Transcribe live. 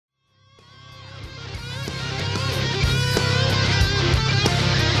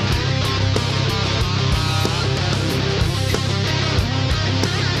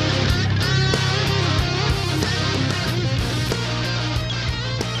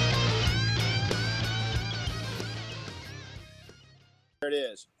it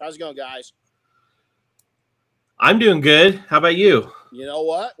is. How's it going, guys? I'm doing good. How about you? You know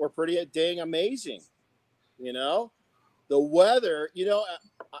what? We're pretty dang amazing. You know, the weather,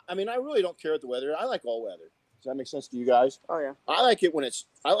 I mean, I really don't care what the weather. I like all weather. Does that make sense to you guys? Oh, yeah. I like it when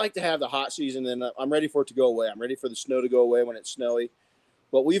I like to have the hot season, and I'm ready for it to go away. I'm ready for the snow to go away when it's snowy.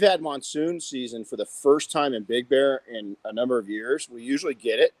 But we've had monsoon season for the first time in Big Bear in a number of years. We usually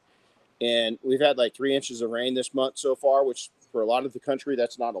get it. And we've had like 3 inches of rain this month so far, which for a lot of the country,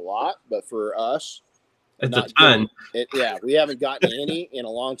 that's not a lot. But for us, it's a ton. We haven't gotten any in a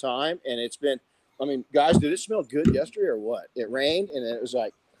long time. And it's been, I mean, guys, did it smell good yesterday or what? It rained and it was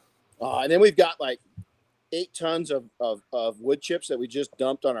like, and then we've got like 8 tons of wood chips that we just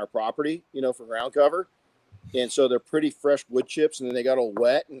dumped on our property, for ground cover. And so they're pretty fresh wood chips, and then they got all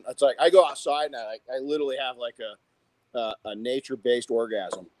wet. And it's like I go outside and I literally have like a nature-based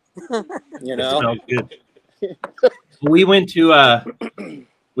orgasm. We went to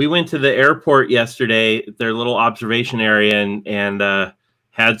the airport yesterday, their little observation area, and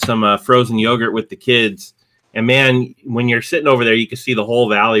had some frozen yogurt with the kids. And man, when you're sitting over there, you can see the whole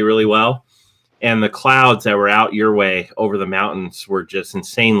valley really well. And the clouds that were out your way over the mountains were just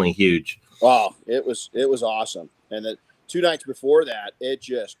insanely huge. Oh, it was awesome. And the 2 nights before that, it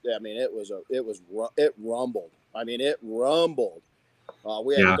rumbled. I mean, it rumbled.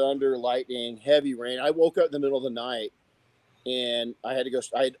 We had thunder, lightning, heavy rain. I woke up in the middle of the night, and I had to go.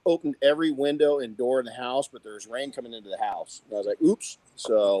 I had opened every window and door in the house, but there was rain coming into the house. And I was like, "Oops!"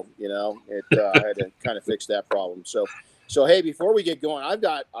 So I had to kind of fix that problem. So hey, before we get going, I've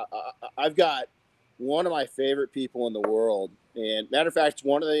got one of my favorite people in the world, and matter of fact, it's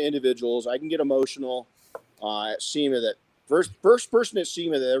one of the individuals I can get emotional at SEMA. That first person at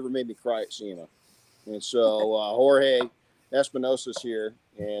SEMA that ever made me cry at SEMA, and so Jorge Espinoza's here,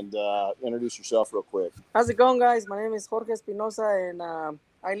 and introduce yourself real quick. How's it going, guys? My name is Jorge Espinoza, and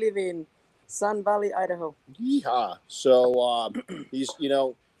I live in Sun Valley, Idaho. Yeehaw! So he's,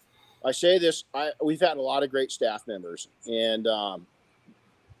 I say this, we've had a lot of great staff members, and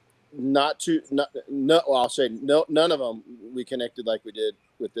none of them we connected like we did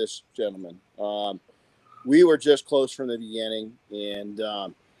with this gentleman. We were just close from the beginning,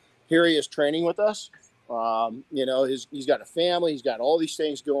 and here he is training with us. He's got a family, he's got all these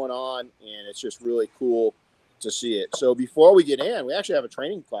things going on, and it's just really cool to see it. So before we get in, we actually have a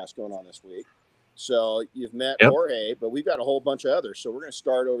training class going on this week. So you've met Jorge, but we've got a whole bunch of others. So we're going to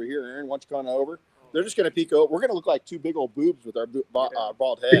start over here. Aaron, why don't you come over? They're just going to peek over. We're going to look like 2 big old boobs with our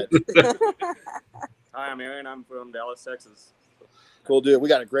bald heads. Hi, I'm Aaron. I'm from Dallas, Texas. Cool, dude. We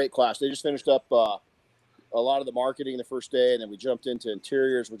got a great class. They just finished up a lot of the marketing the first day, and then we jumped into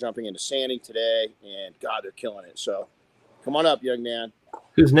interiors. We're jumping into sanding today, and God, they're killing it. So come on up, young man.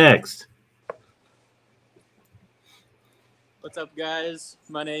 Who's next? What's up, guys?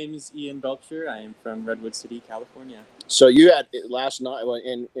 My name's Ian Belcher. I am from Redwood City, California. So you had last night,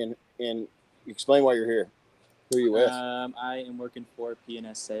 and explain why you're here. Who are you with? I am working for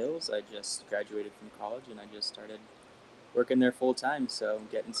P&S Sales. I just graduated from college, and I just started working there full time, so I'm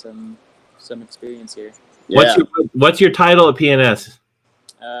getting some experience here. Yeah. What's your title at P&S?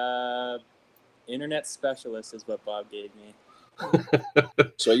 Internet specialist is what Bob gave me.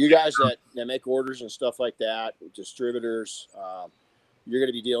 So you guys that make orders and stuff like that, distributors, you're going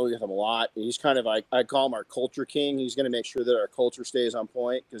to be dealing with him a lot. He's kind of like, I call him our culture king. He's going to make sure that our culture stays on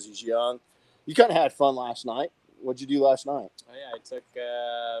point because he's young. You kind of had fun last night. What'd you do last night? Oh, yeah, I took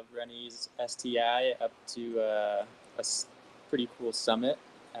Renny's STI up to a pretty cool summit.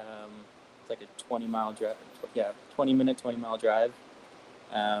 It's like a 20-mile drive. Yeah, 20-minute, 20-mile drive.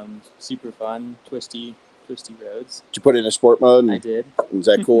 Super fun, twisty roads. Did you put it in a sport mode? I did. Was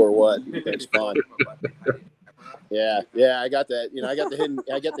that cool or what? It's fun. Yeah, I got that. I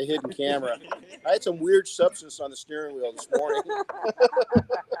got the hidden camera. I had some weird substance on the steering wheel this morning.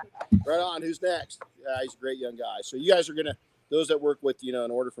 Right on. Who's next? He's a great young guy. So you guys are gonna, those that work with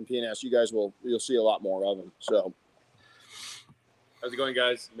an order from P&S, you guys you'll see a lot more of them. So, how's it going,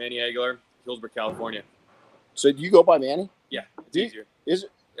 guys? Manny Aguilar, Hillsborough, California. So do you go by Manny? Yeah, it's easier. Is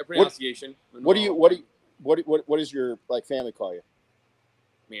it? A pronunciation. What does your family call you?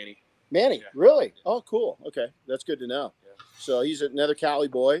 Manny. Manny, yeah. Really? Oh, cool. Okay, that's good to know. Yeah. So he's another Cali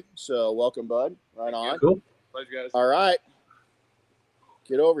boy. So welcome, bud. Right on. Cool. Pleasure, guys. All right,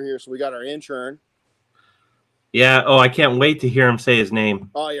 get over here. So we got our intern. Yeah. Oh, I can't wait to hear him say his name.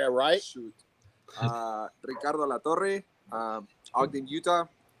 Oh yeah, right. Shoot. Ricardo La Torre, Ogden, Utah,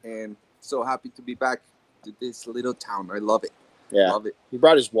 and so happy to be back to this little town. I love it. Yeah. Love it. He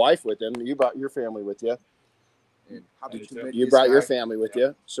brought his wife with him. You brought your family with you. and happy to meet You this brought your guy. family with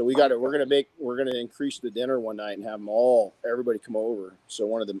you, so we're gonna increase the dinner one night and have everybody come over. So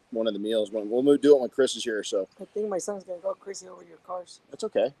one of the meals, we'll do it when Chris is here. So I think my son's gonna go crazy over your cars. that's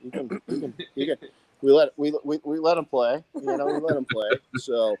okay. You can. We let him play. We let him play.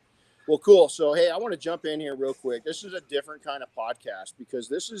 So, well, cool. So hey, I want to jump in here real quick. This is a different kind of podcast because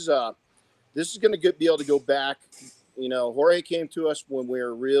this is going to be able to go back. Jorge came to us when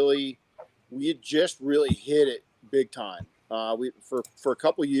we had just really hit it big time. For a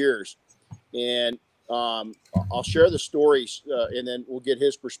couple years, and I'll share the stories, and then we'll get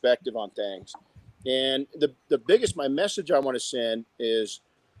his perspective on things. And my message I want to send is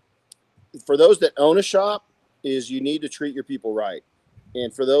for those that own a shop is you need to treat your people right,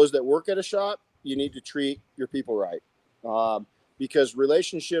 and for those that work at a shop, you need to treat your people right, because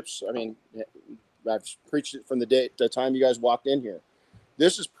relationships. I mean, I've preached it from the time you guys walked in here.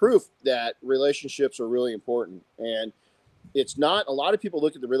 This is proof that relationships are really important, and it's not. A lot of people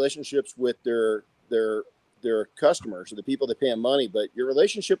look at the relationships with their customers or the people that pay them money, but your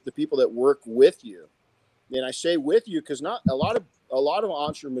relationship with the people that work with you. And I say with you because not a lot of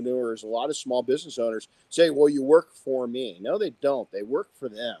entrepreneurs, a lot of small business owners say, "Well, you work for me." No, they don't. They work for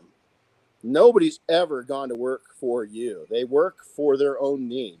them. Nobody's ever gone to work for you. They work for their own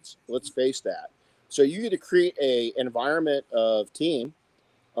needs. Let's face that. So you get to create an environment of team,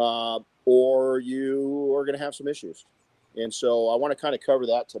 or you are going to have some issues. And so I want to kind of cover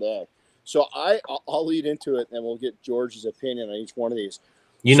that today. So I'll lead into it, and we'll get George's opinion on each one of these.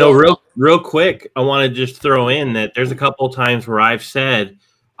 Real quick, I want to just throw in that there's a couple of times where I've said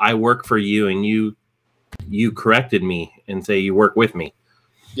I work for you, and you corrected me and say you work with me.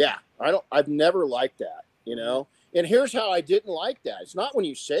 Yeah, I've never liked that, And here's how I didn't like that. It's not when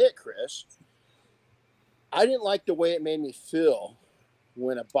you say it, Chris. I didn't like the way it made me feel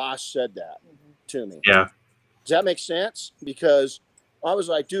when a boss said that to me. Yeah. Does that make sense? Because I was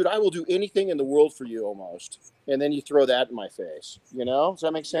like, dude, I will do anything in the world for you almost. And then you throw that in my face, Does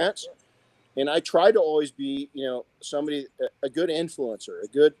that make sense? And I try to always be, somebody, a good influencer, a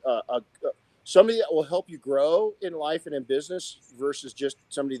good, somebody that will help you grow in life and in business versus just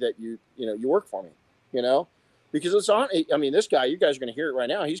somebody that you work for me, because it's on. I mean, this guy, you guys are going to hear it right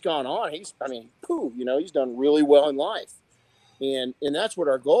now. He's gone on. He's done really well in life. And that's what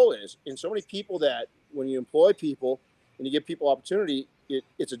our goal is. And so many people that when you employ people and you give people opportunity,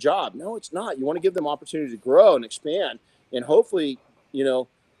 it's a job. No, it's not. You want to give them opportunity to grow and expand and hopefully,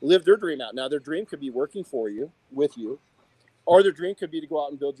 live their dream out. Now, their dream could be working for you, with you, or their dream could be to go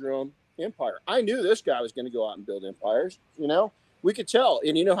out and build your own empire. I knew this guy was going to go out and build empires. We could tell.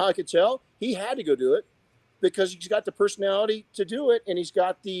 And you know how I could tell? He had to go do it because he's got the personality to do it. And he's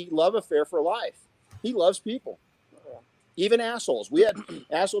got the love affair for life. He loves people. Even assholes. We had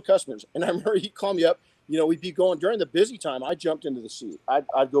asshole customers. And I remember he'd call me up. We'd be going during the busy time. I jumped into the seat.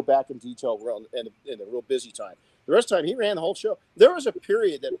 I'd go back in detail in the real busy time. The rest of the time, he ran the whole show. There was a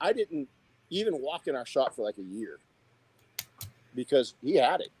period that I didn't even walk in our shop for like a year because he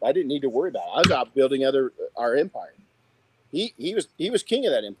had it. I didn't need to worry about it. I was out building our empire. He was king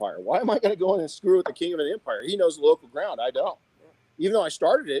of that empire. Why am I going to go in and screw with the king of an empire? He knows the local ground. I don't. Even though I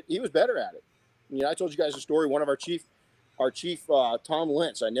started it, he was better at it. I told you guys a story. One of our chief, Tom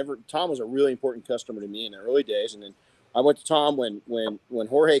Lentz. Tom was a really important customer to me in the early days. And then I went to Tom when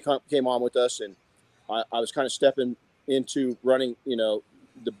Jorge came on with us, and I was kind of stepping into running,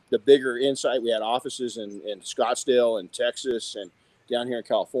 the bigger insight. We had offices in Scottsdale and Texas and down here in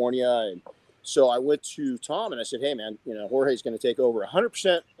California. And so I went to Tom and I said, hey man, Jorge's going to take over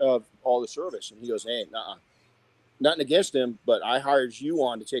 100% of all the service. And he goes, hey, nothing against him, but I hired you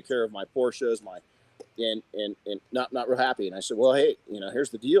on to take care of my Porsches, and not real happy. And I said, well, hey,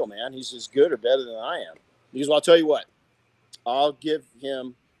 here's the deal, man. He's as good or better than I am. He goes, well, I'll tell you what, I'll give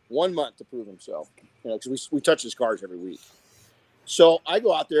him 1 month to prove himself, because we touch his cars every week. So I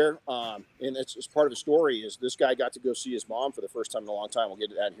go out there, and it's part of the story is this guy got to go see his mom for the first time in a long time. We'll get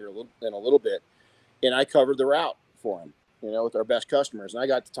to that here in a little bit. And I covered the route for him, with our best customers. And I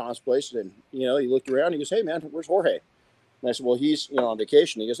got to Tom's place, and, he looked around and he goes, hey man, where's Jorge? And I said, well, he's, on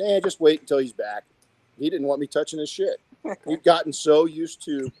vacation. He goes, hey, just wait until he's back. He didn't want me touching his shit. He'd gotten so used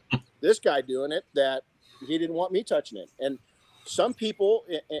to this guy doing it that he didn't want me touching it. And some people,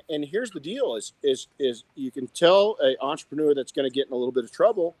 and here's the deal is you can tell an entrepreneur that's going to get in a little bit of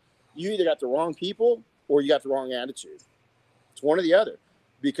trouble, you either got the wrong people or you got the wrong attitude. It's one or the other.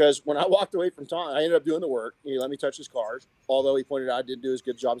 Because when I walked away from Tom, I ended up doing the work. He let me touch his cars, although he pointed out I didn't do as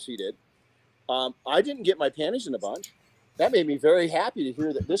good a job as he did. I didn't get my panties in a bunch. That made me very happy to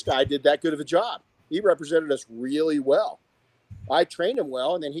hear that this guy did that good of a job. He represented us really well. I trained him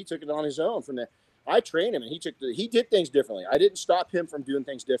well, and then he took it on his own from there. I trained him, and he did things differently. I didn't stop him from doing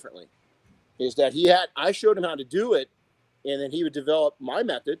things differently. Is that I showed him how to do it, and then he would develop my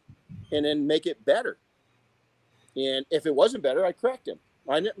method and then make it better. And if it wasn't better, I'd correct him.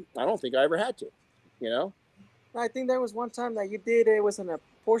 I don't think I ever had to, you know? I think there was one time that you did, it was in a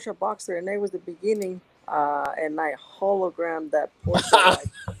Porsche Boxster, and it was the beginning, and I hologrammed that Porsche.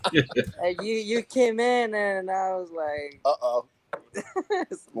 And you came in, and I was like, uh-oh.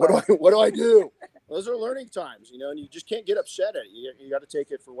 What do I do? Those are learning times, you know, and you just can't get upset at it. You got to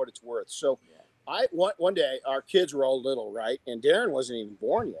take it for what it's worth. So one day our kids were all little, right? And Darren wasn't even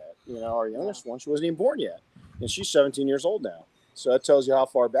born yet. You know, our youngest one, she wasn't even born yet. And she's 17 years old now. So that tells you how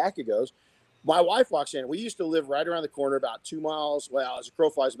far back it goes. My wife walks in. We used to live right around the corner, about 2 miles. Well, as a crow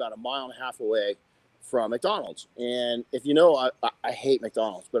flies, about 1.5 miles away from McDonald's. And if you know, I hate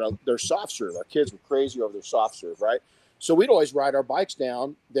McDonald's, but their soft serve. Our kids were crazy over their soft serve, right? So we'd always ride our bikes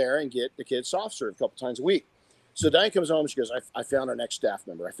down there and get the kids soft serve a couple times a week. So Diane comes home and she goes, I found our next staff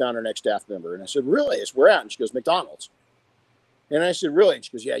member. And I said, really? Where at? And she goes, McDonald's. And I said, really? And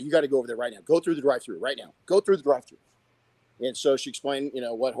she goes, yeah, you got to go over there right now. Go through the drive-thru right now. Go through the drive-thru. And so she explained, you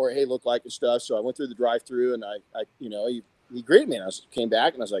know, what Jorge looked like and stuff. So I went through the drive-thru, and I you know, he greeted me, and came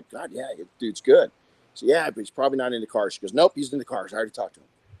back, and I was like, God, yeah, dude's good. So yeah, but he's probably not into cars. She goes, nope, he's into cars. I already talked to him.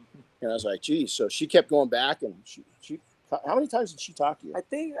 And I was like, geez. So she kept going back, and she how many times did she talk to you? I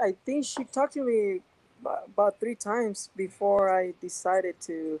think she talked to me about 3 times before I decided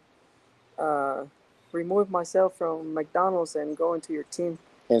to remove myself from McDonald's and go into your team.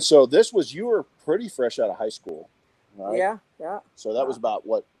 And so you were pretty fresh out of high school, right? Yeah. So that was about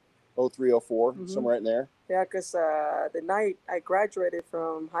what, 03, 04, somewhere in there? Yeah, because the night I graduated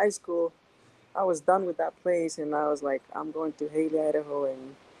from high school, I was done with that place, and I was like, I'm going to Haley, Idaho,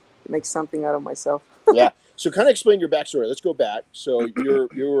 and make something out of myself. Yeah. So kind of explain your backstory. Let's go back. So you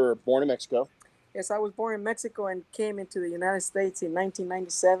were born in Mexico. Yes, I was born in Mexico and came into the United States in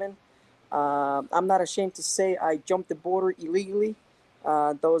 1997. I'm not ashamed to say I jumped the border illegally.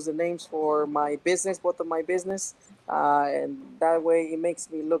 Those are the names for my business, both of my business. And that way it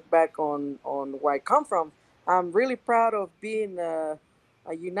makes me look back on where I come from. I'm really proud of being a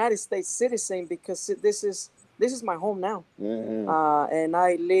United States citizen, because this is my home now. Mm-hmm. And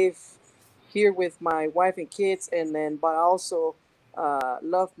I live here with my wife and kids, but I also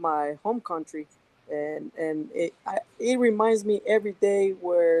love my home country. And it reminds me every day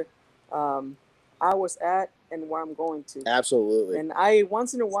where I was at and where I'm going to. Absolutely. And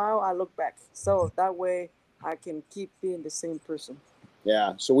once in a while I look back, so that way I can keep being the same person.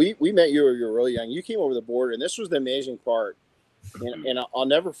 Yeah. So we met you when you were really young. You came over the border, and this was the amazing part. And I'll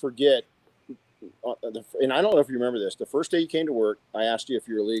never forget. And I don't know if you remember this. The first day you came to work, I asked you if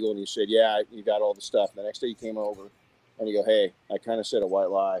you were legal, and you said, yeah, you got all the stuff. The next day you came over, and you go, hey, I kind of said a white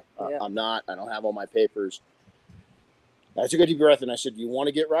lie. I'm not. I don't have all my papers. I took a deep breath, and I said, do you want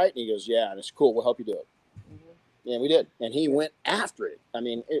to get right? And he goes, yeah. And it's cool. We'll help you do it. Mm-hmm. And we did. And he went after it. I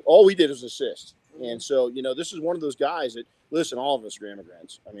mean, all we did was assist. Mm-hmm. And so, you know, this is one of those guys that, listen, all of us are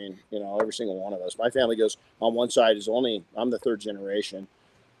immigrants. I mean, you know, every single one of us. My family goes, on one side I'm the 3rd generation.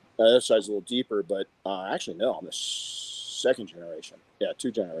 The other side's a little deeper, but actually, no, I'm the 2nd generation. Yeah,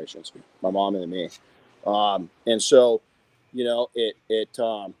 2 generations, my mom and me. And so, you know,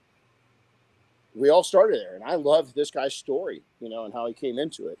 we all started there, and I love this guy's story, you know, and how he came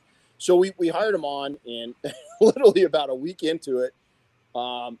into it. So we hired him on, and literally about a week into it,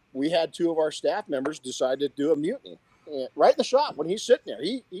 we had 2 of our staff members decide to do a mutiny right in the shop when he's sitting there.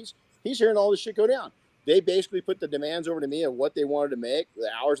 He's hearing all this shit go down. They basically put the demands over to me of what they wanted to make, the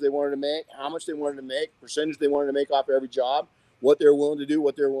hours they wanted to make, how much they wanted to make, percentage they wanted to make off every job, what they're willing to do,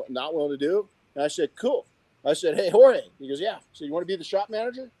 what they're not willing to do. And I said, cool. I said, hey, Jorge. He goes, yeah. So you want to be the shop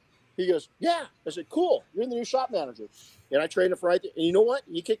manager? He goes, yeah. I said, cool. You're the new shop manager. And I trained him for right there. And you know what?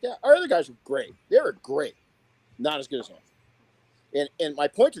 He kicked out. Our other guys were great. They were great. Not as good as him. And my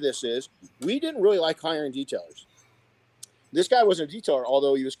point to this is, we didn't really like hiring detailers. This guy wasn't a detailer,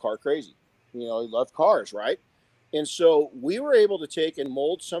 although he was car crazy. You know, he loved cars, right? And so we were able to take and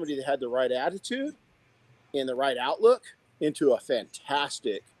mold somebody that had the right attitude and the right outlook into a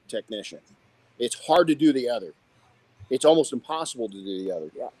fantastic technician. It's hard to do the other. It's almost impossible to do the other.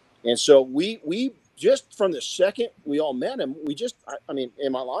 Yeah. And so we just, from the second we all met him, I mean,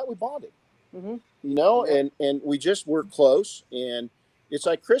 in my life, we bonded. Mm-hmm. You know, yeah. and we just were close, and it's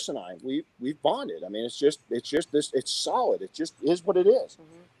like Chris and I, we've bonded. I mean, it's just this, it's solid. It just is what it is.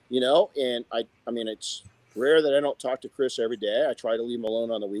 Mm-hmm. You know, and I mean, it's rare that I don't talk to Chris every day. I try to leave him alone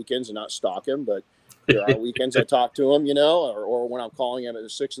on the weekends and not stalk him, but there are weekends I talk to him, you know, or when I'm calling him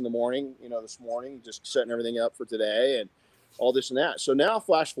at 6 a.m, you know, this morning, just setting everything up for today. And all this and that. So now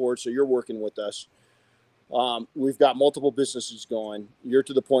flash forward, so you're working with us. We've got multiple businesses going. You're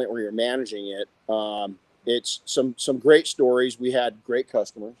to the point where you're managing it. It's some great stories. We had great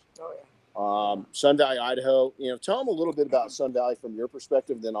customers. Oh yeah. Sun Valley, Idaho. Tell them a little bit about Sun Valley from your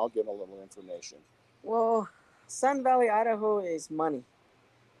perspective. Then I'll give them a little information. Well, Sun Valley, Idaho is money.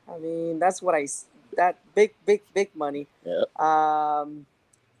 I mean, that's what that big money. Yeah.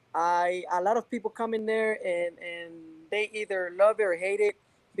 A lot of people come in there and they either love it or hate it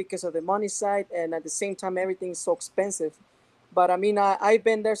because of the money side, and at the same time everything's so expensive. But I mean, I've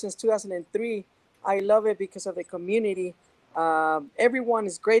been there since 2003. I love it because of the community. Everyone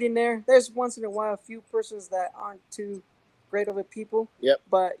is great in there. There's once in a while a few persons that aren't too great of a people. Yep.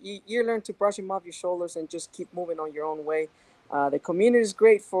 But you learn to brush them off your shoulders and just keep moving on your own way. The community is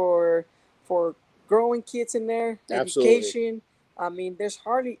great for growing kids in there. Absolutely. Education. I mean, there's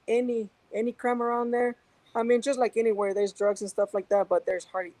hardly any crime around there. I mean, just like anywhere, there's drugs and stuff like that, but there's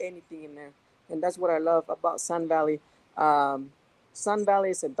hardly anything in there. And that's what I love about Sun Valley. Sun Valley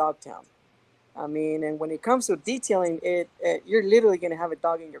is a dog town. I mean, and when it comes to detailing, you're literally going to have a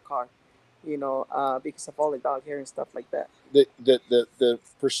dog in your car, because of all the dog hair and stuff like that. The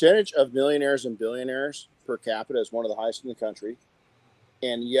percentage of millionaires and billionaires per capita is one of the highest in the country.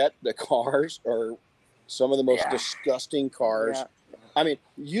 And yet the cars are some of the most disgusting cars. Yeah. I mean,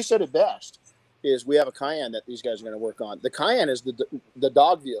 you said it best, is we have a Cayenne that these guys are going to work on. The Cayenne is the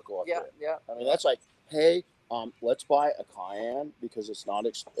dog vehicle up there. Yeah. I mean, that's like, hey, let's buy a Cayenne because it's not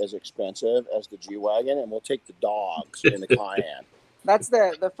as expensive as the G-Wagon, and we'll take the dogs in the Cayenne. That's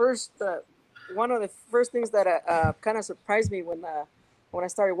the first one of the first things that kind of surprised me when I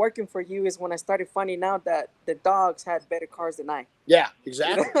started working for you is when I started finding out that the dogs had better cars than I. Yeah,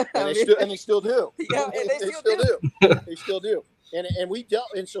 exactly. And they still do. Yeah, and they still do. They still do. And we dealt.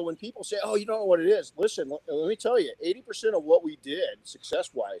 And so when people say, "Oh, you don't know what it is," listen. Let me tell you, 80% of what we did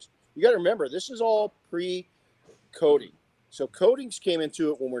success-wise, you got to remember, this is all pre-coding. So coatings came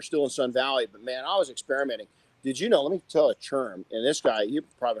into it when we're still in Sun Valley. But man, I was experimenting. Did you know? Let me tell a term. And this guy, you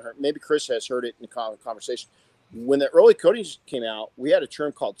probably heard. Maybe Chris has heard it in the conversation. When the early coatings came out, we had a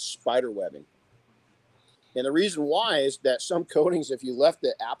term called spider webbing. And the reason why is that some coatings, if you left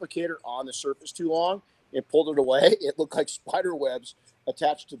the applicator on the surface too long and pulled it away, it looked like spider webs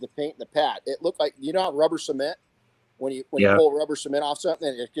attached to the paint and the pad. It looked like, how rubber cement, when you pull rubber cement off something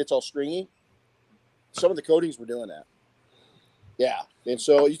and it gets all stringy? Some of the coatings were doing that. Yeah. And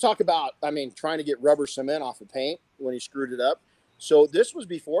so you talk about, trying to get rubber cement off of paint when you screwed it up. So this was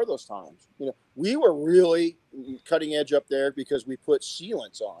before those times. We were really cutting edge up there because we put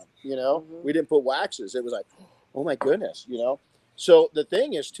sealants on, Mm-hmm. We didn't put waxes. It was like, oh my goodness, So the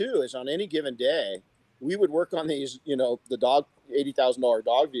thing is too, is on any given day, we would work on these, the dog, $80,000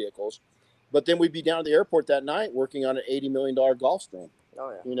 dog vehicles, but then we'd be down at the airport that night working on an $80 million Gulfstream.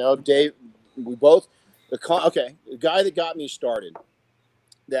 Oh yeah. Dave, the guy that got me started,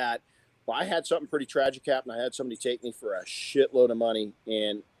 that I had something pretty tragic happen. I had somebody take me for a shitload of money,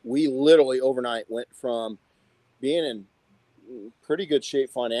 and we literally overnight went from being in pretty good shape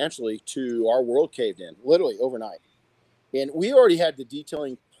financially to our world caved in, literally overnight. And we already had the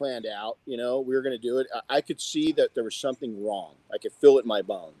detailing planned out. We were going to do it. I could see that there was something wrong. I could feel it in my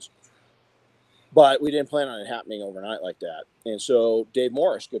bones. But we didn't plan on it happening overnight like that. And so Dave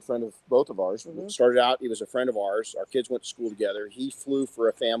Morris, good friend of both of ours, started out. He was a friend of ours. Our kids went to school together. He flew for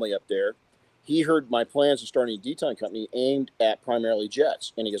a family up there. He heard my plans of starting a detailing company aimed at primarily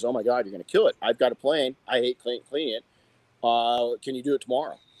jets. And he goes, oh, my God, you're going to kill it. I've got a plane. I hate cleaning it. Can you do it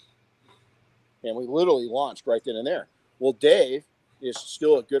tomorrow? And we literally launched right then and there. Well, Dave is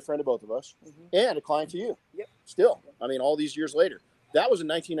still a good friend of both of us and a client to you. Yep. Still. All these years later. That was in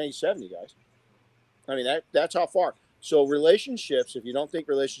 1997, you guys. That's how far. So relationships, if you don't think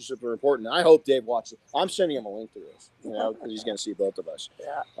relationships are important, I hope Dave watches it. I'm sending him a link to this, because he's going to see both of us.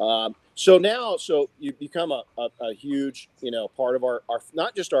 Yeah. So you become a huge, part of our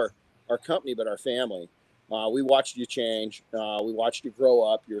not just our company, but our family. We watched you change. We watched you grow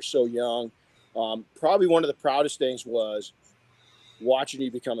up. You're so young. Probably one of the proudest things was watching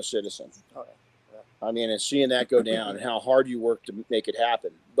you become a citizen. Oh, yeah. And seeing that go down and how hard you work to make it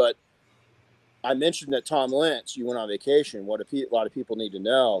happen. But I mentioned that Tom Lentz, you went on vacation. What a lot of people need to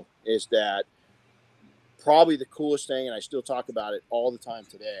know is that probably the coolest thing, and I still talk about it all the time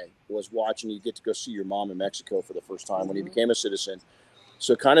today, was watching you get to go see your mom in Mexico for the first time when you became a citizen.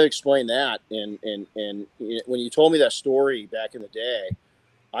 So kind of explain that. And when you told me that story back in the day,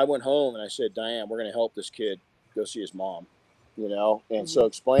 I went home and I said, Diane, we're going to help this kid go see his mom, And so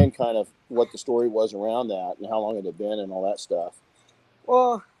explain kind of what the story was around that and how long it had been and all that stuff.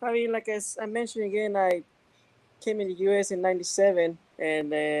 Well, like I mentioned again, came in the U.S. in '97,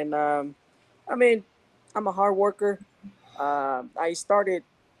 and then I mean, I'm a hard worker. I started.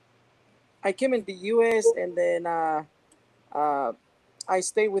 I came in the U.S. and then uh, I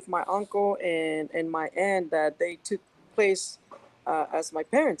stayed with my uncle and my aunt that they took place as my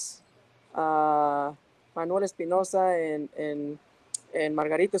parents, uh, Manuel Espinoza and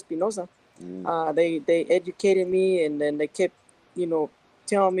Margarita Espinoza. They educated me, and then they kept, you know,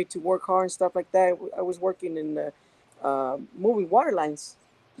 telling me to work hard and stuff like that. I was working in the moving water lines,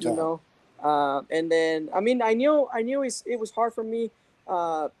 you know, and then I mean I knew it was hard for me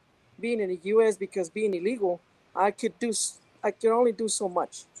uh, being in the U.S. because being illegal, I could only do so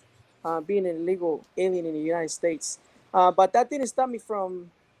much being an illegal alien in the United States. But that didn't stop me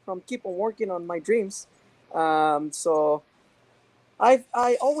from keep on working on my dreams. So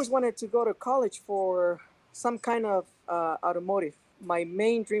I always wanted to go to college for some kind of automotive. My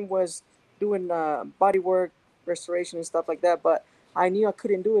main dream was doing body work, restoration, and stuff like that. But I knew I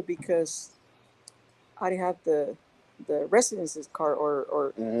couldn't do it because I didn't have the residency card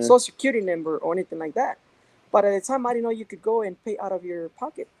or social security number or anything like that. But at the time, I didn't know you could go and pay out of your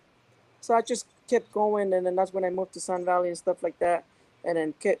pocket. So I just kept going, and then that's when I moved to Sun Valley and stuff like that. And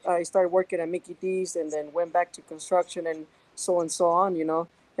then I started working at Mickey D's, and then went back to construction and so on, you know.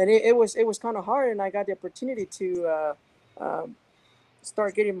 And it was kind of hard, and I got the opportunity to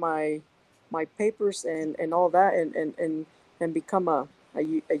start getting my papers and all that, and become a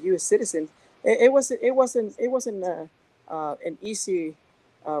U.S. citizen. It wasn't an easy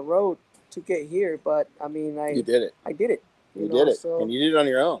road to get here, but I mean You did it. I did it. You did it, and you did it on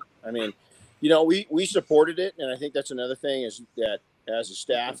your own. I mean, you know, we supported it, and I think that's another thing is that as a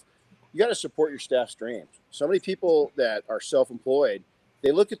staff, you got to support your staff's dreams. So many people that are self-employed,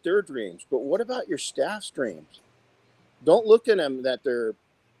 they look at their dreams, but what about your staff's dreams? Don't look at them that they're.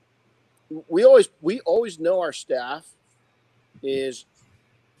 We always know our staff is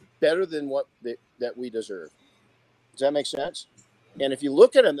better than that we deserve. Does that make sense? And if you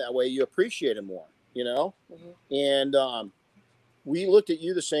look at them that way, you appreciate them more. You know, and we looked at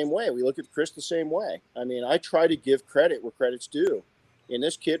you the same way. We look at Chris the same way. I mean, I try to give credit where credit's due. And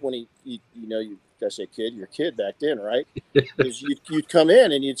this kid, when you gotta say kid, you're a kid back then, right? Is you'd come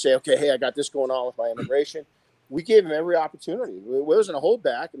in and you'd say, okay, hey, I got this going on with my immigration. We gave him every opportunity. It wasn't a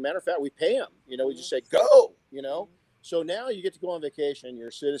holdback. As a matter of fact, we pay him. You know, we just say, go, you know. So now you get to go on vacation. You're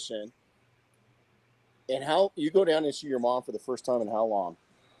a citizen. And how you go down and see your mom for the first time in how long?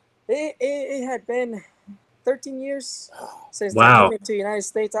 It had been 13 years since Wow. I came into the United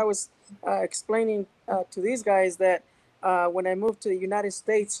States. I was explaining to these guys that when I moved to the United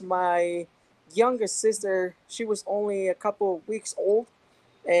States, my youngest sister, she was only a couple of weeks old,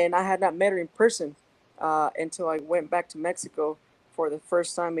 and I had not met her in person until I went back to Mexico for the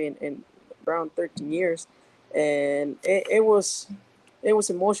first time in around 13 years. And it was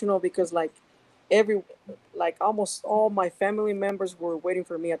emotional because almost all my family members were waiting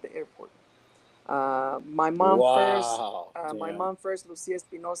for me at the airport. My mom first, Lucia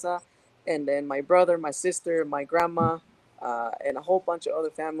Espinoza, and then my brother, my sister, my grandma, and a whole bunch of other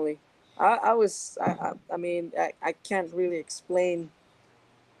family. I mean, I can't really explain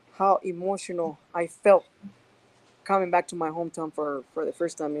how emotional I felt coming back to my hometown for the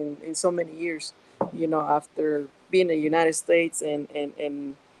first time in so many years, you know, after being in the United States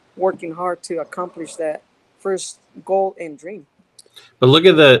and working hard to accomplish that first goal and dream. But look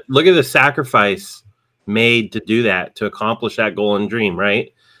at the sacrifice made to do that, to accomplish that goal and dream,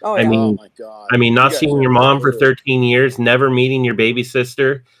 right? Oh, I yeah. mean, my God. Not seeing your mom for 13 years, never meeting your baby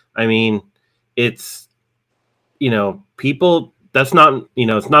sister. I mean, it's, you know, people, that's not, you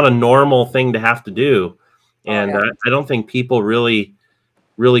know, it's not a normal thing to have to do. And I don't think people really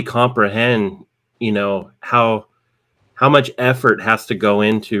comprehend, you know, how much effort has to go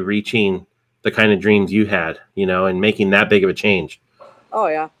into reaching the kind of dreams you had, you know, and making that big of a change. Oh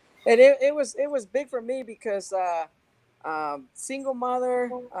yeah, and it was big for me because single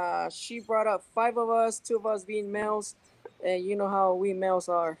mother. She brought up five of us, two of us being males, and you know how we males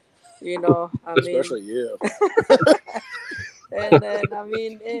are. You know, especially you. And then I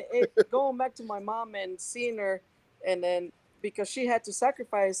mean, going back to my mom and seeing her, and then because she had to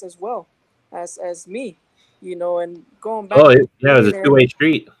sacrifice as well as me, you know, and going back. It was a two-way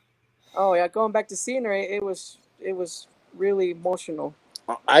street. Oh yeah, going back to seeing her, it was really emotional.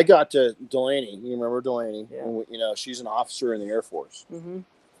 I got to Delaney. You remember Delaney? Yeah. You know, she's an officer in the Air Force,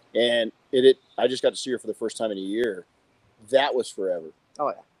 and I just got to see her for the first time in a year. That was forever. Oh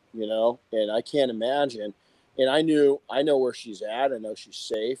yeah. You know, and I can't imagine. And I know where she's at. I know she's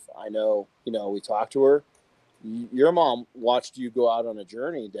safe. I know, you know, we talked to her, your mom watched you go out on a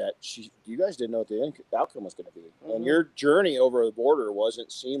journey that you guys didn't know what the outcome was going to be. Mm-hmm. And your journey over the border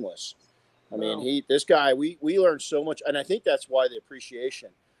wasn't seamless. I mean, this guy, we learned so much. And I think that's why the appreciation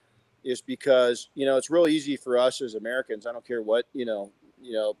is because, it's real easy for us as Americans. I don't care what,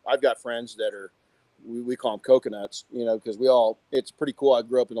 I've got friends that are, we call them coconuts, because it's pretty cool. I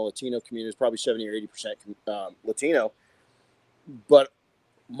grew up in a Latino community. It's probably 70 or 80% Latino. But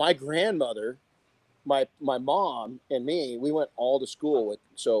my grandmother, my mom and me, we went all to school with,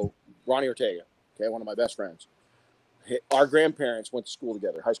 Ronnie Ortega, okay, one of my best friends. Our grandparents went to school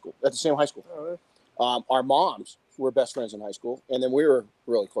together, high school, at the same high school. Oh, really? Our moms were best friends in high school, and then we were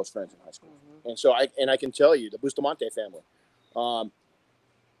really close friends in high school. Mm-hmm. And so I can tell you, the Bustamante family,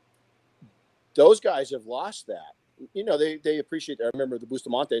 those guys have lost that. They appreciate that. I remember the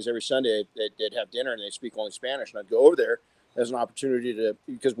Bustamantes every Sunday, they'd have dinner and they'd speak only Spanish, and I'd go over there as an opportunity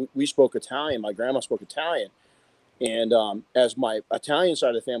because we spoke Italian. My grandma spoke Italian. And as my Italian side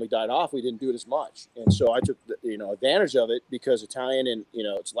of the family died off, we didn't do it as much. And so I took advantage of it because Italian and,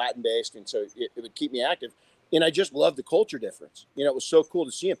 it's Latin based. And so it would keep me active. And I just loved the culture difference. It was so cool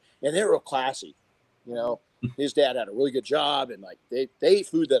to see him. And they were real classy. His dad had a really good job, and like they ate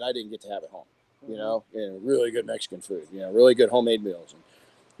food that I didn't get to have at home, and really good Mexican food, really good homemade meals. And,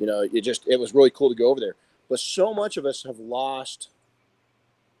 it was really cool to go over there. But so much of us have lost,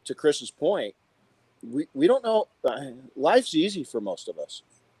 to Chris's point, we don't know. Life's easy for most of us.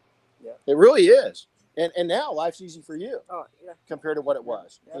 Yeah, it really is. And now life's easy for you compared to what it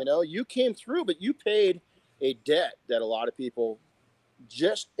was. Yeah. You came through, but you paid a debt that a lot of people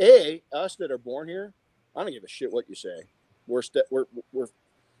us that are born here. I don't give a shit what you say. We're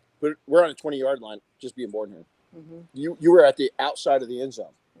on a 20-yard line just being born here. Mm-hmm. You were at the outside of the end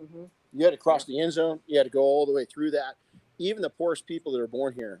zone. Mm-hmm. You had to cross the end zone. You had to go all the way through that. Even the poorest people that are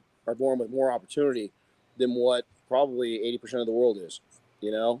born here are born with more opportunity than what probably 80% of the world is,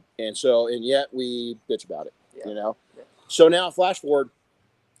 and yet we bitch about it, Yeah. So now flash forward.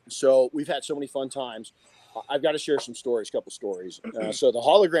 So we've had so many fun times. I've got to share some stories, a couple stories. So the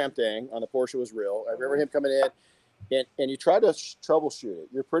hologram thing on the Porsche was real. I remember him coming in and you tried to troubleshoot it.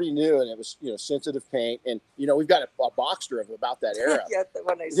 You're pretty new and it was, sensitive paint. And, we've got a Boxster of about that era. Yeah,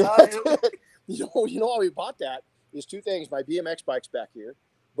 when I saw it. You know why we bought that is two things. My BMX bike's back here.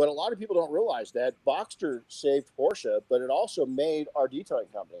 But a lot of people don't realize that Boxster saved Porsche, but it also made our detailing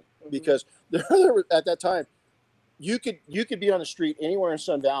company because there at that time, you could be on the street anywhere in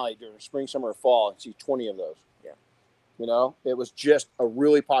Sun Valley during spring, summer, or fall and see 20 of those. Yeah, it was just a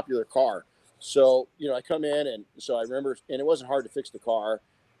really popular car. So I come in and so I remember, and it wasn't hard to fix the car,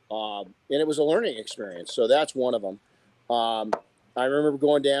 and it was a learning experience. So that's one of them. I remember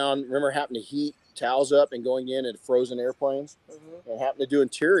going down. Remember having to heat towels up and going in at frozen airplanes and having to do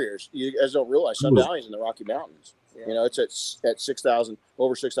interiors. You guys don't realize Sun Valley's in the Rocky Mountains. Yeah. It's at 6,000,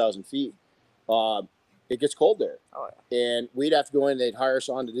 over 6,000 feet. It gets cold there. Oh, yeah. And we'd have to go in. They'd hire us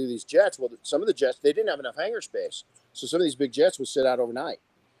on to do these jets. Well, some of the jets, they didn't have enough hangar space. So some of these big jets would sit out overnight.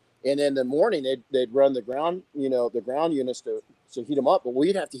 And then in the morning, they'd run the ground, the ground units to heat them up. But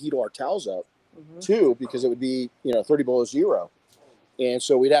we'd have to heat our towels up too, because it would be, 30 below zero. And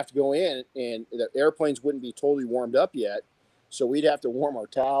so we'd have to go in and the airplanes wouldn't be totally warmed up yet. So we'd have to warm our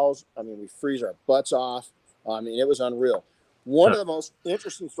towels. I mean, we freeze our butts off. I mean, it was unreal. One of the most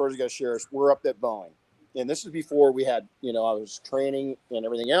interesting stories I got to share is we're up at Boeing. And this is before we had, I was training and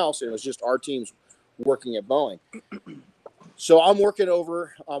everything else. And it was just our teams working at Boeing. So I'm working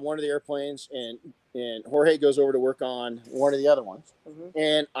over on one of the airplanes and Jorge goes over to work on one of the other ones.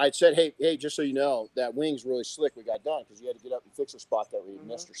 And I said, hey, just so you know, that wing's really slick. We got done because you had to get up and fix a spot that we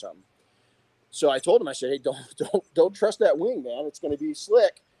missed or something. So I told him, I said, hey, don't trust that wing, man. It's going to be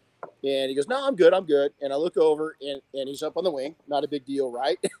slick. And he goes, no, I'm good. And I look over and he's up on the wing. Not a big deal,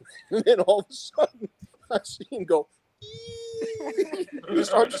 right? And then all of a sudden I see him go,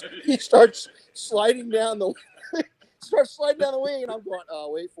 he starts sliding down the wing, and I'm going,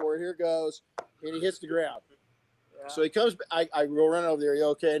 oh, wait for it. Here it goes. And he hits the ground. Yeah. So he comes, I go run over there. Are you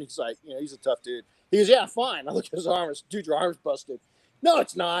okay? And he's like, he's a tough dude. He goes, yeah, fine. I look at his arm. Dude, your arm's busted. No,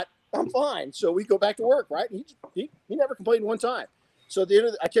 it's not. I'm fine. So we go back to work, right? And he never complained one time. So at the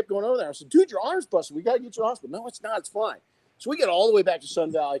end I kept going over there. I said, dude, your arm's busted. We got to get you to the hospital. No, it's not. It's fine. So we get all the way back to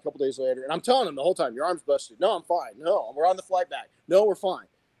Sun Valley a couple days later. And I'm telling him the whole time, your arm's busted. No, I'm fine. No, we're on the flight back. No, we're fine.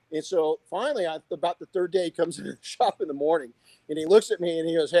 And so finally, about the third day, he comes in the shop in the morning, and he looks at me, and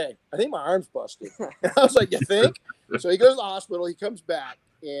he goes, hey, I think my arm's busted. And I was like, you think? So he goes to the hospital. He comes back,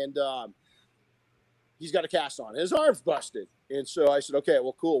 and he's got a cast on. His arm's busted. And so I said, okay,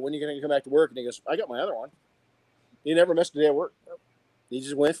 well, cool. When are you going to come back to work? And he goes, I got my other one. He never missed a day of work. He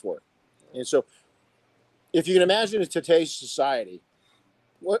just went for it. And so if you can imagine in today's society,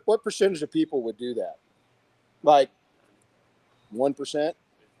 what percentage of people would do that? Like 1%,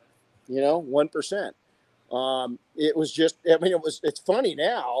 1%. It was just, I mean, it's funny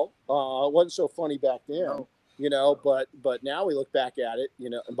now. It wasn't so funny back then, No. but now we look back at it,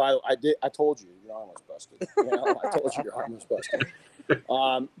 and by the way, I told you, your arm was busted, I told you your arm was busted.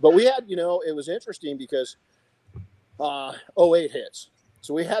 But we had, it was interesting because, 08 hits.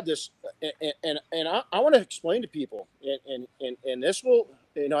 So we had this, and I want to explain to people, and this will,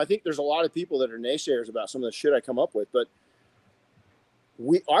 I think there's a lot of people that are naysayers about some of the shit I come up with, but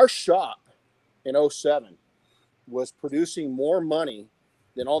our shop in 07 was producing more money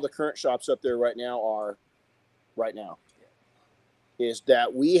than all the current shops up there right now are right now. Is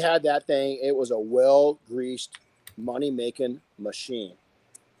that we had that thing, it was a well-greased money-making machine.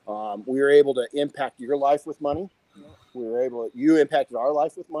 We were able to impact your life with money. You impacted our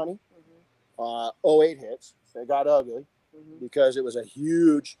life with money. 08 hits. It got ugly because it was a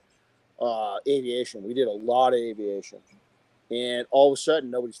huge aviation. We did a lot of aviation. And all of a sudden,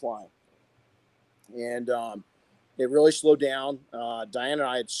 nobody's flying. And it really slowed down. Diane and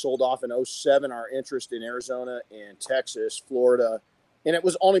I had sold off in 07 our interest in Arizona and Texas, Florida. And it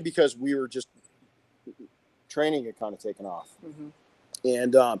was only because we were just training had kind of taken off.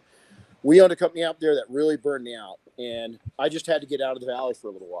 And we owned a company out there that really burned me out. And I just had to get out of the valley for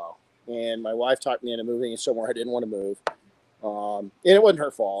a little while. And my wife talked me into moving somewhere I didn't want to move. And it wasn't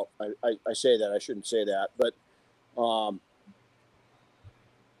her fault. I say that. I shouldn't say that. But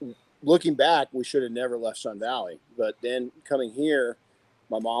looking back, we should have never left Sun Valley. But then coming here,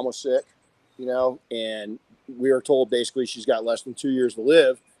 my mom was sick, and we were told basically she's got less than 2 years to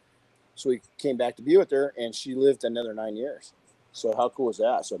live. So we came back to be with her, and she lived another 9 years. So how cool is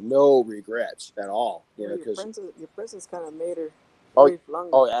that? So no regrets at all, because your presence kind of made her.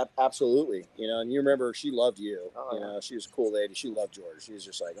 Absolutely. And you remember she loved you. She was a cool lady. She loved George. She was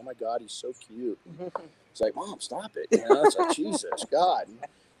just like, oh my God, he's so cute. It's like, Mom, stop it. It's like, Jesus, God.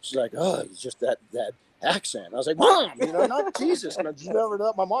 She's like, oh, it's just that accent. I was like, Mom, not Jesus. You never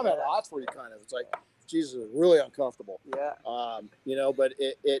know. My mom had lots for you, kind of. It's like, Jesus was really uncomfortable. Yeah. But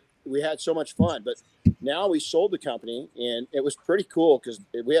we had so much fun. But now we sold the company, and it was pretty cool because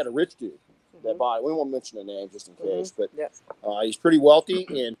we had a rich dude that bought it. We won't mention the name just in case, but he's pretty wealthy.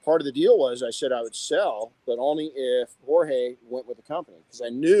 And part of the deal was I said I would sell, but only if Jorge went with the company, because I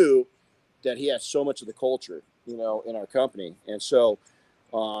knew that he had so much of the culture, in our company. And so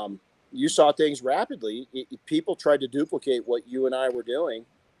you saw things rapidly. People tried to duplicate what you and I were doing,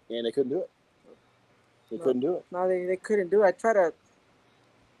 and they couldn't do it. Couldn't do it. No, they couldn't do it. I tried to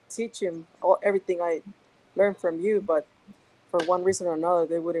teach him everything I learned from you, but for one reason or another,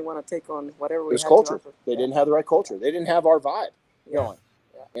 they wouldn't want to take on whatever we had culture. to offer. They didn't have the right culture. They didn't have our vibe going.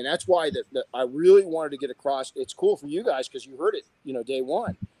 Yeah. And that's why that I really wanted to get across. It's cool for you guys because you heard it, day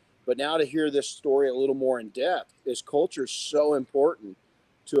one. But now to hear this story a little more in depth, is culture so important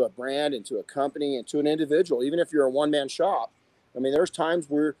to a brand and to a company and to an individual, even if you're a one-man shop. I mean, there's times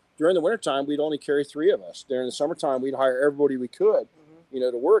where during the wintertime, we'd only carry 3 of us. During the summertime, we'd hire everybody we could,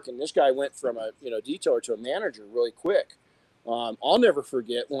 to work. And this guy went from a, detailer to a manager really quick. I'll never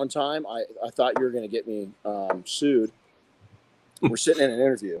forget one time I thought you were going to get me sued. We're sitting in an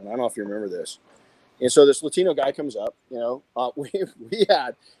interview, and I don't know if you remember this. And so this Latino guy comes up, we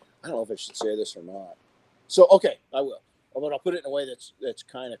had, I don't know if I should say this or not. So, okay, I will. But I'll put it in a way that's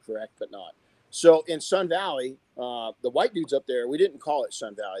kind of correct, but not. So in Sun Valley, the white dudes up there, we didn't call it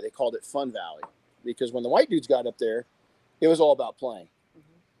Sun Valley. They called it Fun Valley, because when the white dudes got up there, it was all about playing.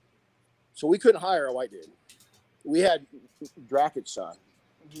 So we couldn't hire a white dude. We had Drackett's son.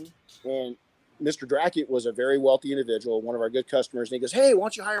 And Mr. Drackett was a very wealthy individual, one of our good customers. And he goes, hey, why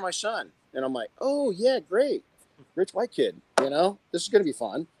don't you hire my son? And I'm like, oh, yeah, great. Rich white kid, this is going to be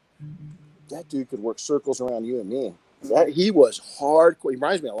fun. That dude could work circles around you and me. He was hardcore. He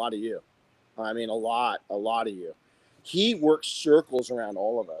reminds me a lot of you. I mean, a lot of you. He works circles around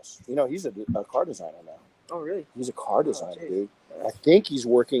all of us. He's a car designer now. Oh, really? He's a car designer, dude. I think he's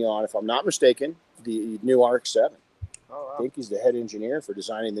working on, if I'm not mistaken, the new RX-7. Oh, wow. I think he's the head engineer for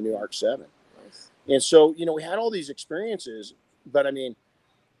designing the new RX-7. Nice. And so, we had all these experiences, but I mean,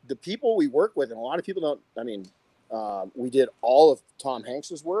 the people we work with, and a lot of people don't, we did all of Tom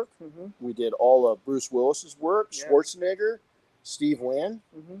Hanks's work. We did all of Bruce Willis's work, Schwarzenegger, Steve Wynn.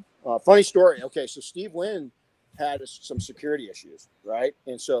 Funny story. Okay, so Steve Wynn had some security issues, right?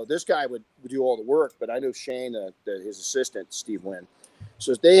 And so this guy would do all the work, but I knew Shane, his assistant, Steve Wynn.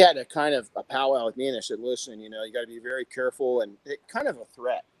 So they had a kind of a powwow with me, and they said, listen, you got to be very careful, and it kind of a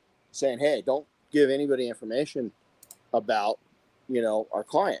threat, saying, hey, don't give anybody information about, our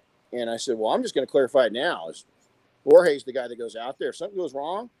client. And I said, well, I'm just going to clarify it now. Jorge's the guy that goes out there. If something goes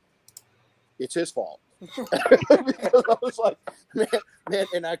wrong, it's his fault. Because I was like, man,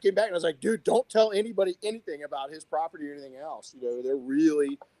 and I came back and I was like, dude, don't tell anybody anything about his property or anything else. They're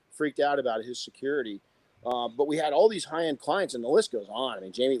really freaked out about his security. But we had all these high-end clients, and the list goes on. I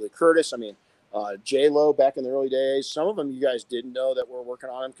mean, Jamie Lee Curtis, J-Lo back in the early days. Some of them you guys didn't know that we're working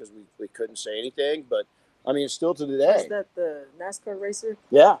on them because we couldn't say anything. But, I mean, still to today. Was that the NASCAR racer?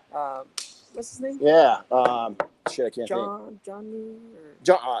 Yeah. What's his name? Yeah. I can't think.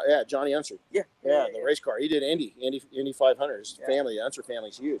 Johnny Unser. Yeah. The race car. He did Indy 500. His family, the Unser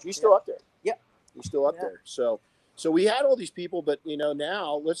family's huge. He's still up there. Yeah. He's still up there. So we had all these people, but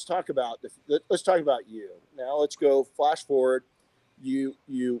now let's talk about you. Now let's go flash forward. You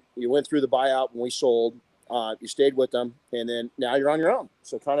went through the buyout when we sold. You stayed with them, and then now you're on your own.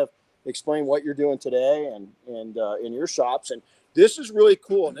 So kind of explain what you're doing today and in your shops. And this is really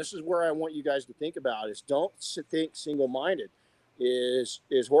cool, and this is where I want you guys to think about is don't think single-minded. Is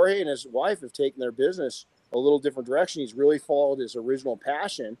Jorge and his wife have taken their business a little different direction. He's really followed his original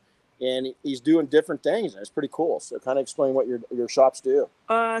passion, and he's doing different things, and it's pretty cool. So kind of explain what your shops do.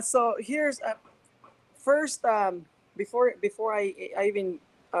 So here's first before I even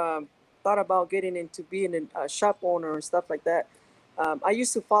thought about getting into being a shop owner and stuff like that. I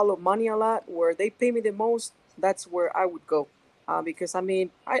used to follow money a lot. Where they pay me the most, that's where I would go. Because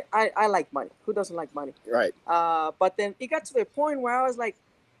I like money. Who doesn't like money? Right. But then it got to the point where I was like,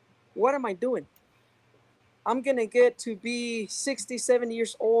 what am I doing? I'm going to get to be 60, 70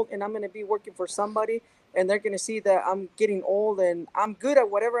 years old, and I'm going to be working for somebody, and they're going to see that I'm getting old and I'm good at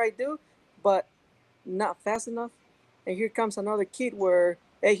whatever I do, but not fast enough. And here comes another kid where,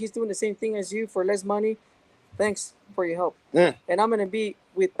 hey, he's doing the same thing as you for less money. Thanks for your help. Yeah. And I'm going to be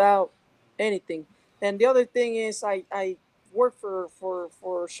without anything. And the other thing is I work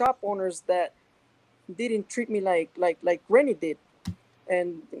for shop owners that didn't treat me like Renny did.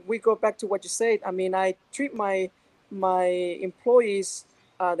 And we go back to what you said. I mean, I treat my employees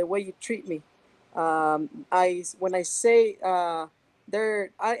the way you treat me. When I say I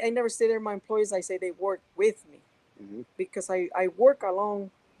never say they're my employees. I say they work with me. Mm-hmm. Because I work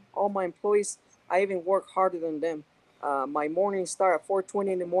along all my employees. I even work harder than them. My mornings start at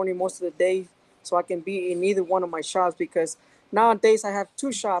 4:20 in the morning most of the day, so I can be in either one of my shops. Because nowadays I have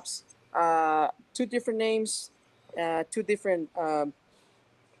two shops, two different names, two different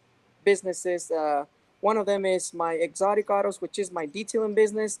businesses. One of them is my Exotic Autos, which is my detailing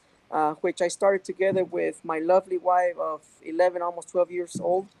business, which I started together with my lovely wife of 11, almost 12 years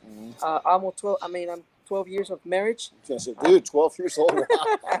old. Mm-hmm. I'm 12 years of marriage. I said, dude, 12 years old.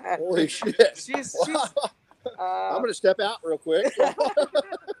 Wow. Holy shit. She's I'm going to step out real quick.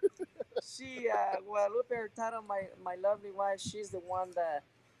 Lupe Hurtado, my lovely wife, she's the one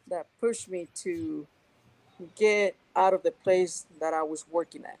that pushed me to get out of the place that I was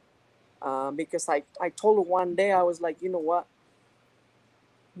working at. Because I told her one day, I was like, you know what?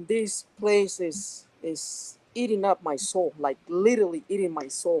 This place is eating up my soul, like literally eating my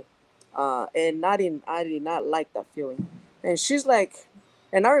soul. And I did not like that feeling. And she's like,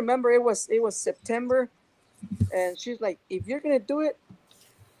 and I remember it was September, and she's like, if you're gonna do it,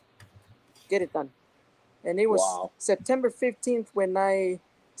 get it done. And it was September 15th when I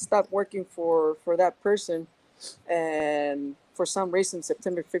stopped working for that person. And for some reason,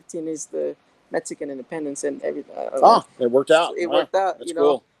 September 15th is the Mexican independence and everything. It worked out. It worked out, That's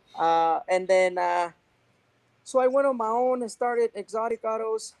cool. And then, so I went on my own and started Exotic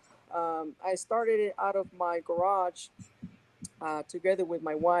Autos. I started it out of my garage together with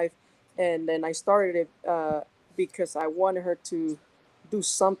my wife. And then I started it because I wanted her to do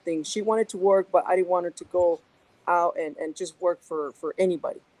something. She wanted to work, but I didn't want her to go out and just work for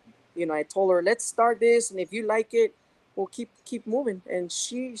anybody. I told her, let's start this, and if you like it, we'll keep moving. And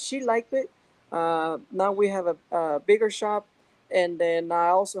she liked it. Now we have a bigger shop, and then I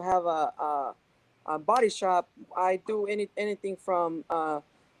also have a body shop. I do anything from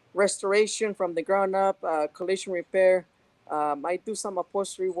restoration from the ground up, collision repair. I do some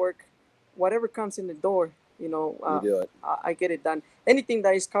upholstery work. Whatever comes in the door, you do it. I get it done. Anything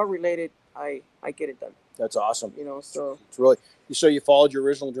that is car related, I get it done. That's awesome. So it's really, so you followed your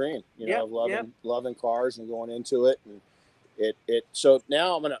original dream, of loving cars and going into it. And so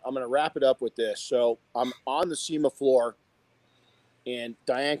now I'm going to wrap it up with this. So I'm on the SEMA floor, and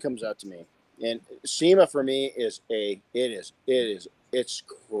Diane comes up to me, and SEMA for me is it's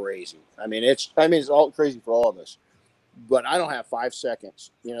crazy. It's all crazy for all of us, but I don't have 5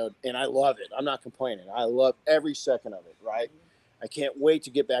 seconds, and I love it. I'm not complaining. I love every second of it. Right. I can't wait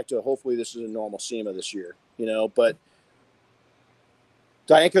to get back to, hopefully this is a normal SEMA this year, but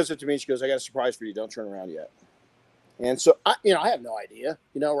Diane goes up to me and she goes, "I got a surprise for you. Don't turn around yet." And so, I have no idea,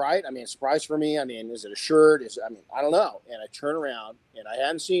 right? I mean, surprise for me. I mean, is it a shirt? I don't know. And I turn around, and I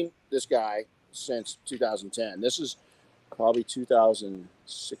hadn't seen this guy since 2010. This is probably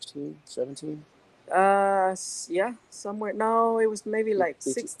 2016, 17. Yeah, somewhere. No, it was maybe like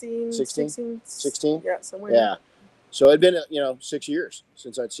 16. 16? Yeah, somewhere. Yeah. So it'd been 6 years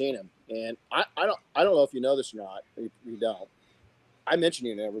since I'd seen him, and I don't know if you know this or not. You don't. I mention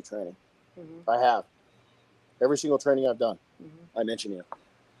you in every training. Mm-hmm. I have. Every single training I've done, mm-hmm. I mention you.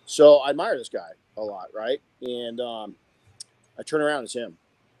 So I admire this guy a lot, right? And I turn around, it's him.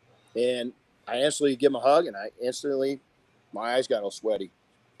 And I instantly give him a hug, and my eyes got all sweaty,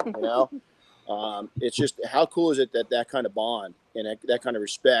 It's just, how cool is it that kind of bond and that kind of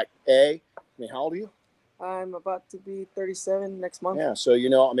respect? I mean, how old are you? I'm about to be 37 next month. Yeah, so,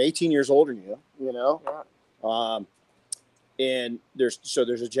 I'm 18 years older than you, Yeah. And there's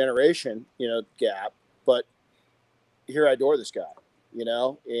a generation, gap, but here I adore this guy,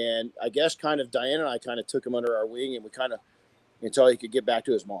 and I guess kind of Diane and I kind of took him under our wing, and we kind of, until he could get back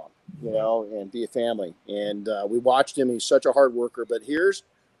to his mom, and be a family. And we watched him. He's such a hard worker. But here's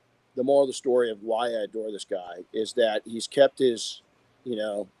the moral of the story of why I adore this guy is that he's kept his, we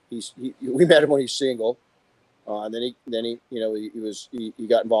met him when he's single. And then he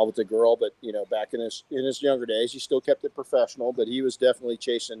got involved with the girl, but back in his younger days, he still kept it professional, but he was definitely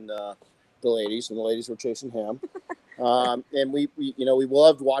chasing the ladies, and the ladies were chasing him. And we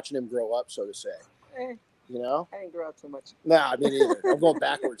loved watching him grow up, so to say. I didn't grow up too much. Nah, me neither. I'm going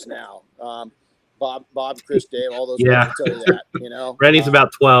backwards now. Bob, Chris, Dave, all those Yeah. guys will tell you that. Renny's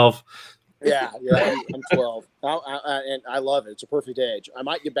about 12. Yeah, I'm 12, and I love it. It's a perfect age. I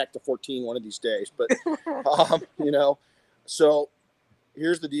might get back to 14 one of these days, but So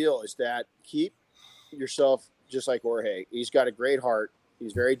here's the deal: is that keep yourself just like Jorge. He's got a great heart.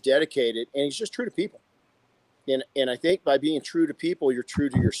 He's very dedicated, and he's just true to people. And I think by being true to people, you're true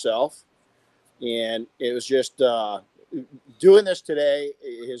to yourself. And it was just doing this today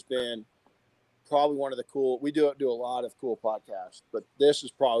has been probably one of the cool. We do a lot of cool podcasts, but this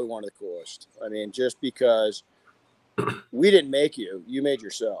is probably one of the coolest. I mean, just because we didn't make you, you made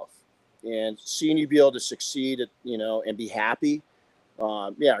yourself, and seeing you be able to succeed, and be happy.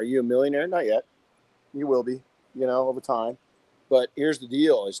 Are you a millionaire? Not yet. You will be, over time. But here's the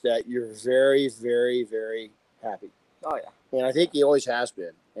deal: is that you're very, very, very happy. Oh yeah. And I think he always has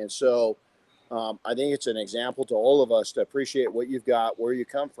been. And so I think it's an example to all of us to appreciate what you've got, where you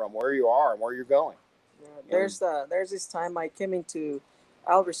come from, where you are, and where you're going. Yeah, there's this time I came into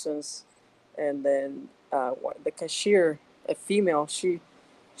Albertsons, and then the cashier, a female, she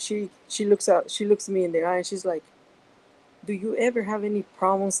looks me in the eye, and she's like, "Do you ever have any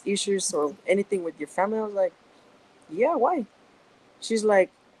problems, issues, or anything with your family?" I was like, "Yeah, why?" She's like,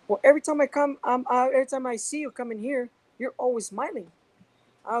 "Well, every time I see you coming here, you're always smiling."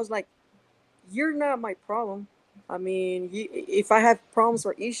 I was like, "You're not my problem. I mean, if I have problems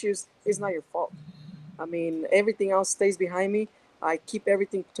or issues, it's not your fault. I mean, everything else stays behind me. I keep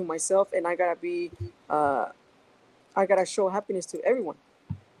everything to myself, and I gotta show happiness to everyone,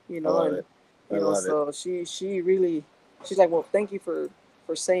 I love it. I love So she's like, "Well, thank you for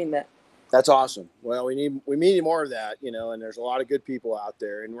saying that." That's awesome. Well, we need more of that, and there's a lot of good people out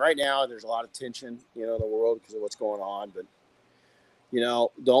there. And right now there's a lot of tension, in the world because of what's going on. But,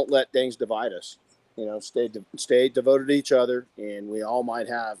 don't let things divide us. Stay devoted to each other. And we all might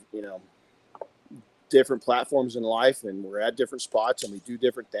have, different platforms in life, and we're at different spots, and we do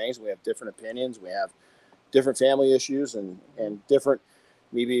different things. We have different opinions. We have different family issues and different,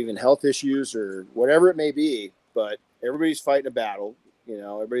 maybe even health issues or whatever it may be. But everybody's fighting a battle.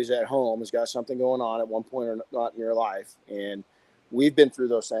 Everybody's at home, has got something going on at one point or not in your life. And we've been through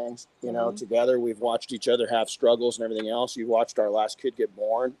those things, together. We've watched each other have struggles and everything else. You watched our last kid get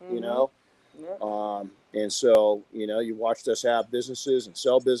born, Yeah. And so, you watched us have businesses and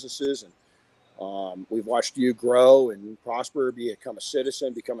sell businesses. And we've watched you grow and prosper, become a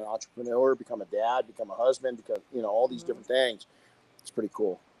citizen, become an entrepreneur, become a dad, become a husband, become, all these different things. It's pretty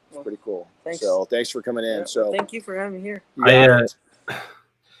cool. It's pretty cool. Thanks. So thanks for coming in. Yeah, So thank you for having me here.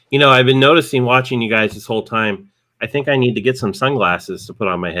 I've been noticing watching you guys this whole time. I think I need to get some sunglasses to put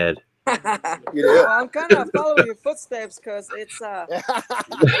on my head. You do? Well, I'm kind of following your footsteps because it's see,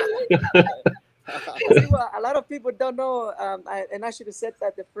 well, a lot of people don't know, and I should have said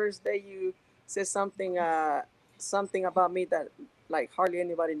that the first day you said something about me that like hardly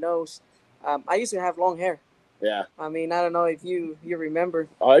anybody knows. I used to have long hair. Yeah. I mean, I don't know if you remember.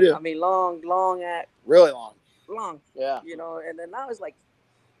 Oh, I do. I mean, long really long. Long. Yeah. And then now it's like.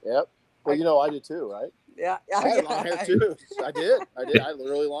 Yep. Well, I did too, right? Yeah, I had long hair too. I did. I had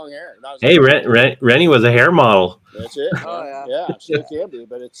really long hair. Hey, Renny was a hair model. That's it. Oh, Man. yeah. Yeah, still can be,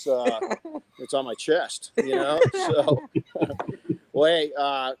 but it's on my chest, you know. So, well, hey,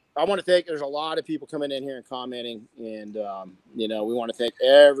 I want to thank. There's a lot of people coming in here and commenting, and you know, we want to thank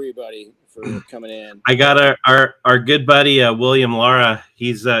everybody for coming in. I got our good buddy William Lara.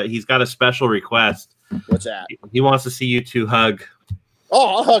 He's got a special request. What's that? He wants to see you two hug.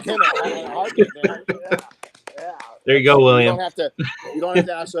 Oh, I'll hug him. Yeah. There you go, William. You don't have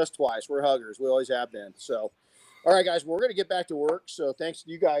to ask us twice. We're huggers. We always have been. So, all right, guys, we're going to get back to work. So, thanks to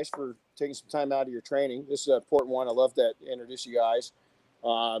you guys for taking some time out of your training. This is an important one. I love that. Introduce you guys.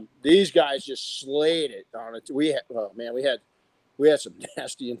 These guys just slayed it on it. We had some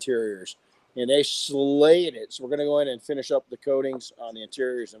nasty interiors, and they slayed it. So, we're going to go in and finish up the coatings on the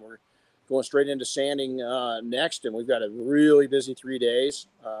interiors, and we're going straight into sanding next. And we've got a really busy 3 days.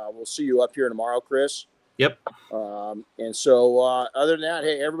 We'll see you up here tomorrow, Chris. Yep. And so other than that,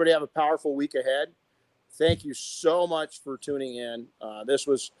 hey, everybody have a powerful week ahead. Thank you so much for tuning in. This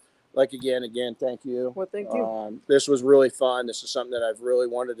was again, thank you. Well, thank you. This was really fun. This is something that I've really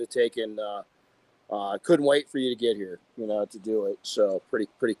wanted to take, and couldn't wait for you to get here, you know, to do it. So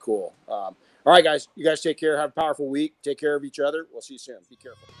pretty cool. All right, guys, you guys take care. Have a powerful week. Take care of each other. We'll see you soon. Be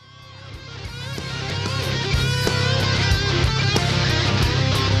careful.